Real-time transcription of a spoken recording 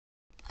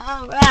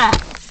Alright,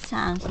 it's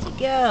time to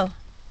go.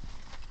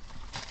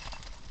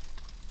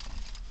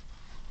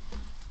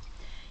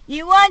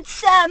 You want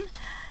some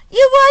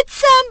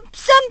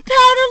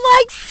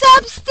powder-like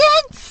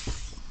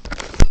substance?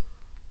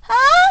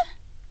 Huh?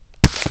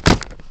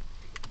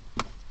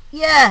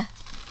 Yeah,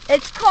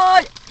 it's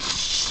called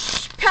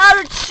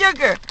powdered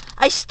sugar.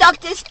 I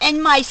stuck this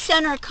in my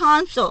center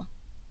console.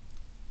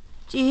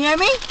 Do you hear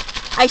me?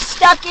 I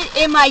stuck it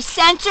in my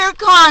center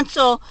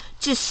console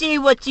to see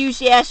what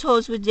these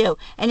assholes would do.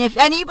 And if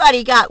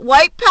anybody got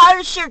white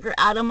powdered sugar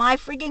out of my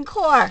freaking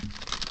car,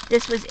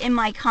 this was in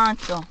my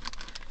console.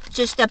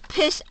 Just to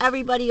piss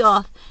everybody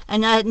off.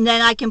 And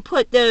then I can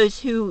put those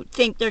who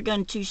think they're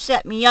going to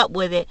set me up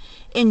with it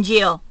in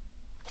jail.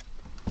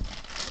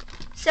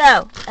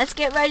 So, let's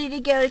get ready to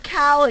go to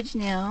college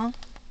now.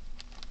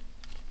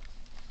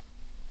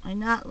 I'm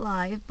not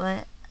live,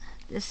 but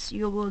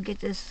you will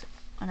get this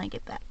when I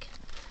get back.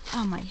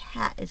 Oh, my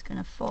hat is going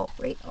to fall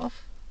right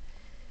off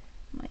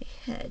my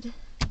head.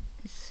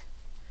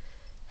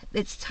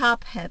 It's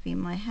top heavy.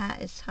 My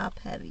hat is top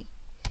heavy.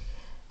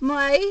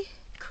 My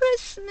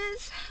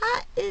Christmas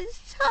hat is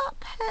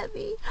top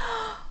heavy.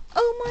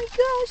 Oh my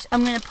gosh.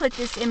 I'm going to put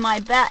this in my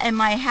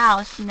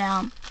house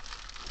now.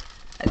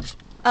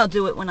 I'll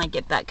do it when I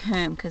get back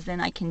home because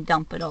then I can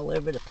dump it all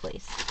over the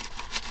place.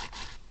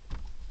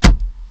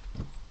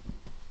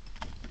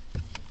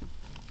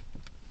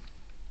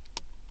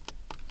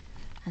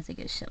 I think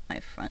I shut my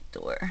front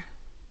door.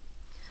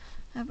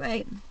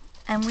 Alright,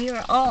 and we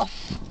are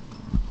off.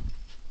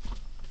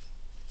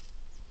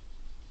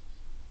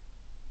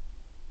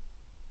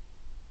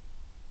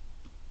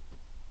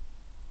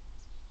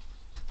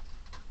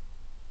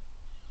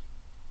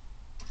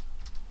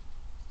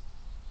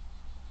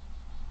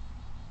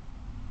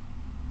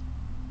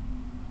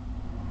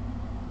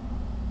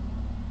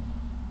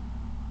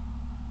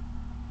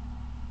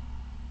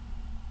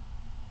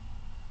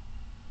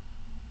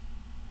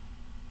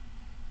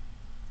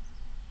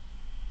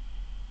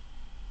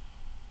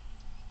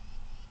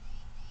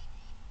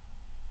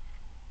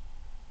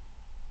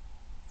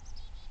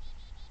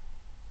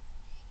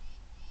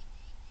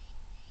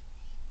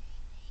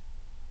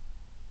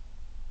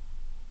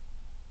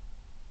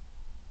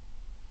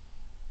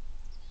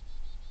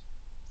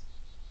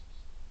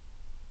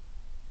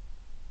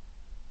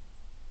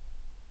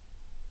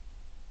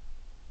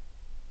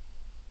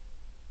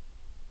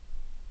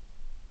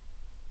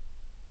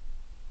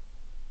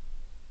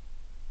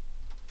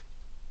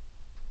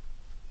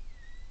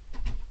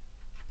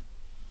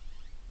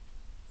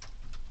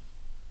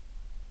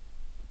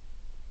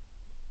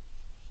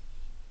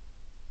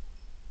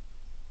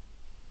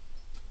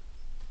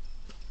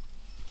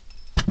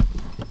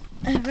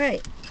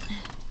 Alright,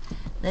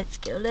 let's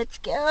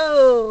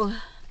go,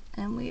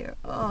 and we are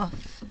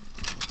off.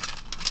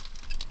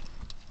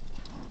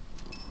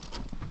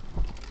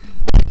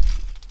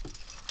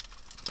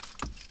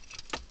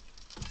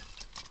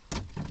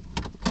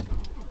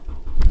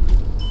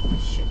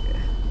 Sugar.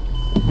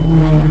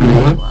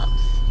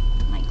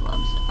 My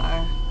gloves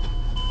are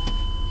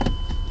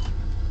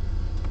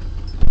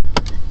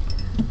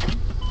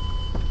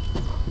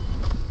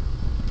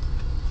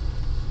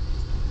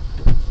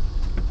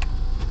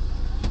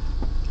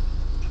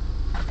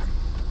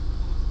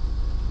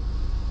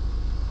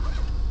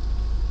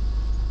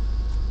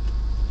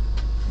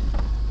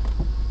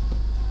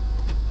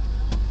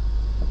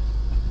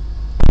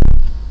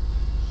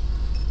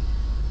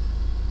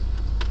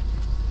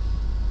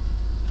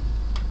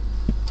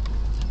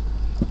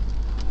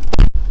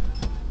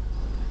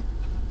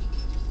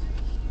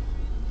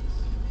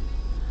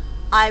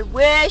I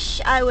wish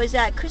I was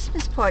at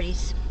Christmas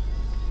parties.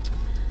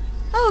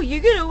 Oh,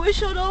 you're gonna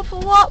wish an awful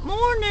lot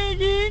more,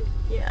 Nadine.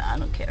 Yeah, I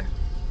don't care.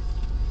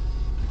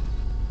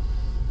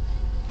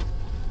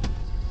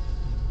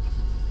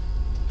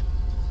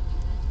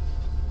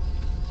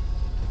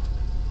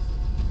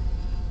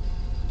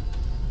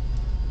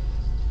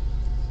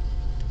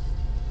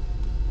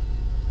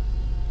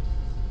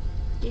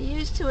 Get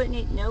used to it,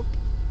 Nate. Nope.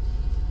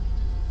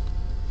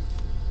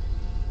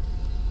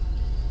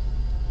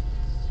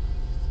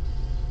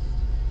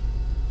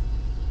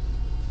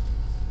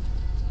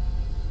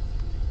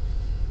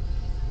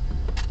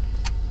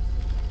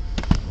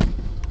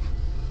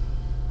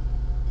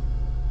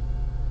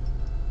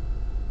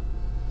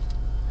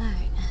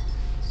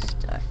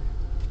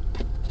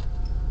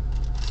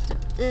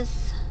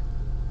 This.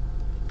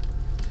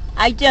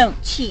 I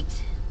don't cheat.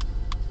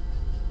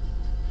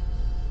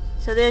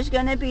 So there's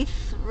going to be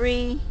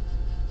 3.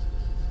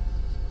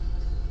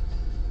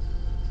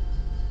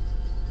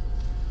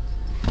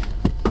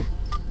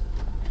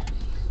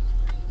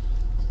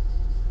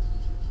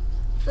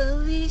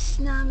 Feliz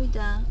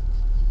Navidad.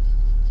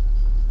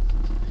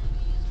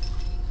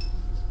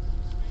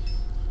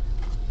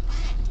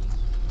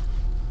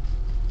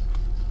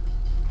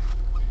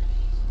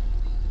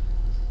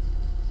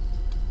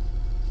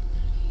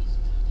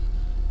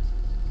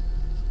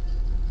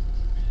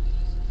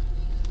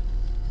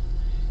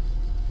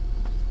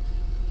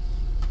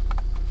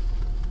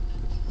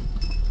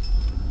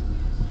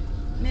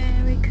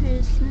 Merry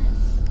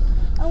Christmas.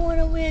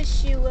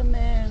 wish you a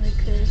Merry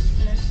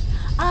Christmas.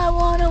 I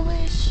wanna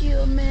wish you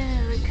a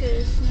Merry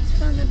Christmas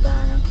from the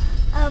bottom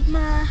of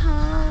my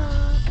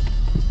heart.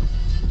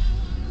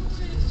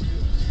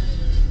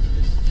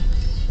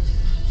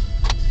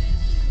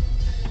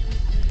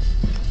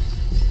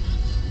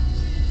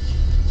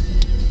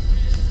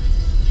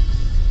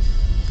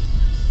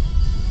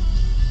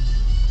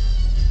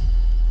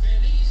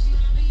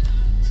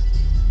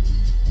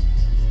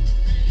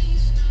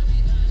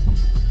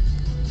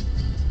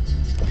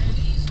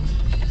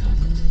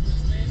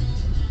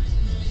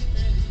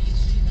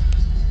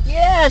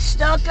 Yeah,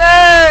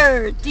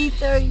 stalker!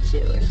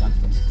 D32 or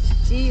something.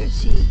 C or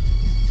C.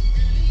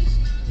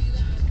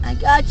 I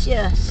got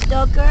you,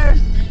 stalker.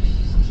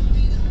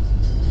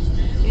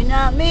 You're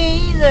not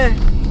me either.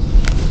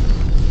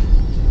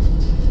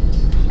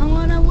 I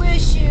wanna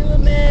wish you a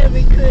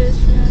Merry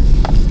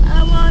Christmas.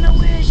 I wanna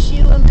wish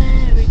you a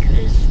Merry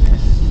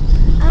Christmas.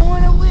 I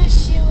wanna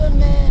wish you a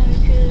Merry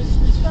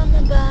Christmas from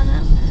the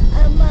bottom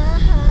of my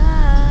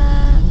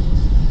heart.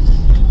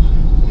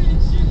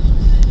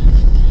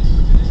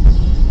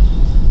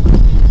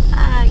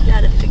 I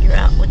gotta figure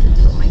out what to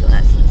do with my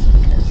glasses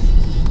because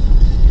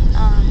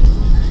I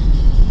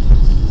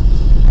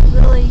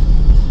really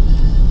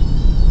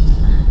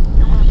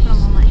don't want to put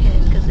them on my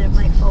head because they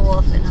might fall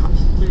off and I'll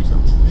lose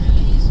them.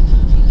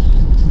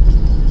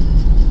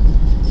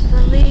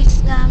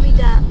 Feliz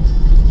Navidad.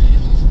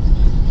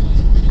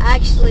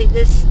 Actually,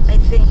 this I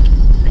think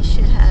I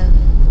should have.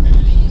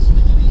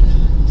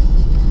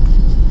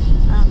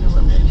 I don't know what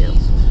I'm gonna do.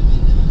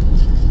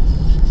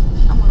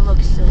 I'm gonna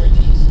look silly.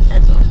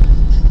 That's all.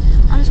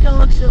 I'm just gonna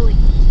look silly.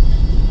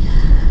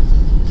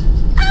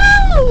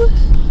 Oh!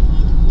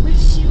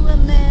 Wish you a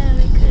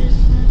Merry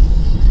Christmas.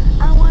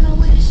 I wanna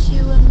wish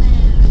you a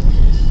Merry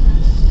Christmas.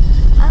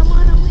 I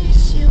wanna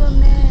wish you a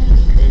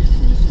Merry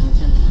Christmas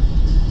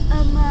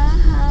of my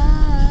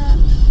heart.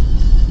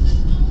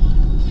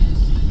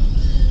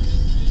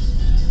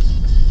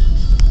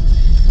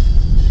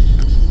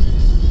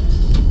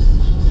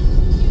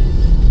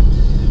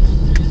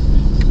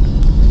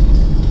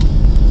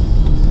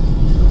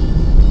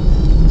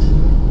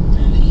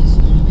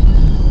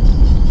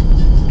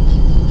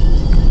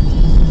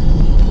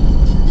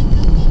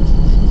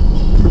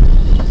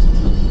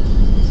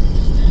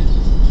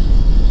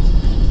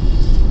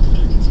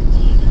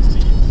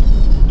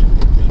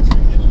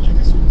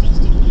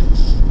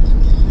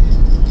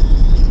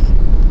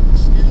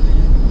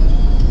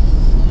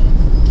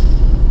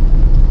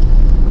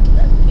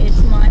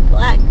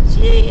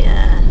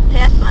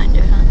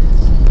 Pathfinder, huh?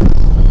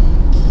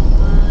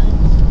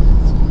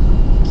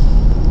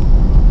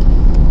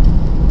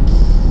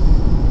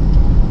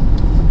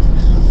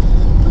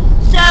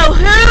 So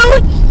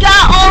who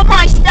got all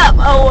my stuff?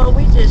 Oh, well,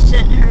 we just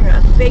sent her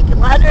a fake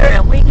letter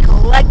and we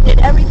collected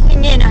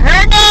everything in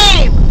her name.